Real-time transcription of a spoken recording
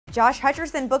Josh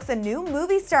Hutcherson books a new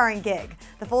movie starring gig.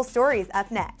 The full story is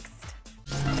up next.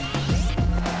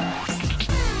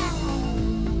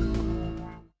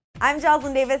 I'm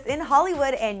Joslyn Davis in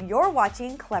Hollywood, and you're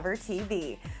watching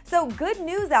ClevverTV. So good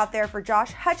news out there for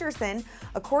Josh Hutcherson.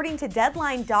 According to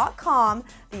Deadline.com,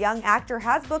 the young actor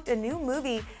has booked a new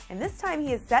movie, and this time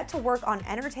he is set to work on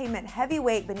entertainment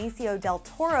heavyweight Benicio Del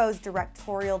Toro's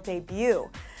directorial debut.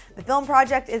 The film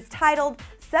project is titled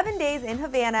 7 Days in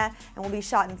Havana and will be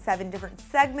shot in 7 different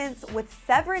segments with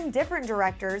 7 different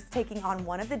directors taking on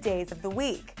one of the days of the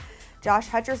week. Josh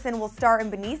Hutcherson will star in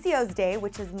Benicio's Day,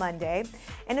 which is Monday,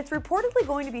 and it's reportedly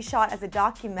going to be shot as a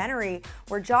documentary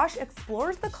where Josh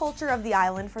explores the culture of the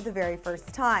island for the very first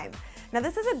time. Now,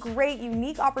 this is a great,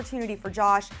 unique opportunity for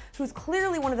Josh, who's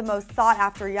clearly one of the most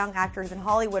sought-after young actors in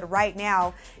Hollywood right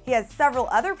now. He has several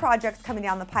other projects coming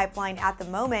down the pipeline at the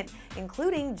moment,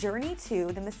 including Journey to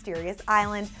the Mysterious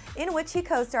Island, in which he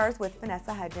co-stars with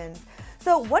Vanessa Hudgens.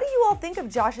 So what do you all think of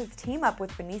Josh's team up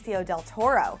with Benicio Del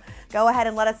Toro? Go ahead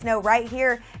and let us know right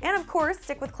here, and of course,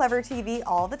 stick with ClevverTV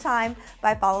all the time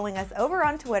by following us over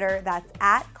on Twitter. That's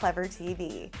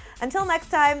 @ClevverTV. Until next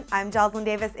time, I'm Joslyn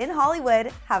Davis in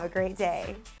Hollywood. Have a great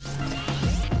day.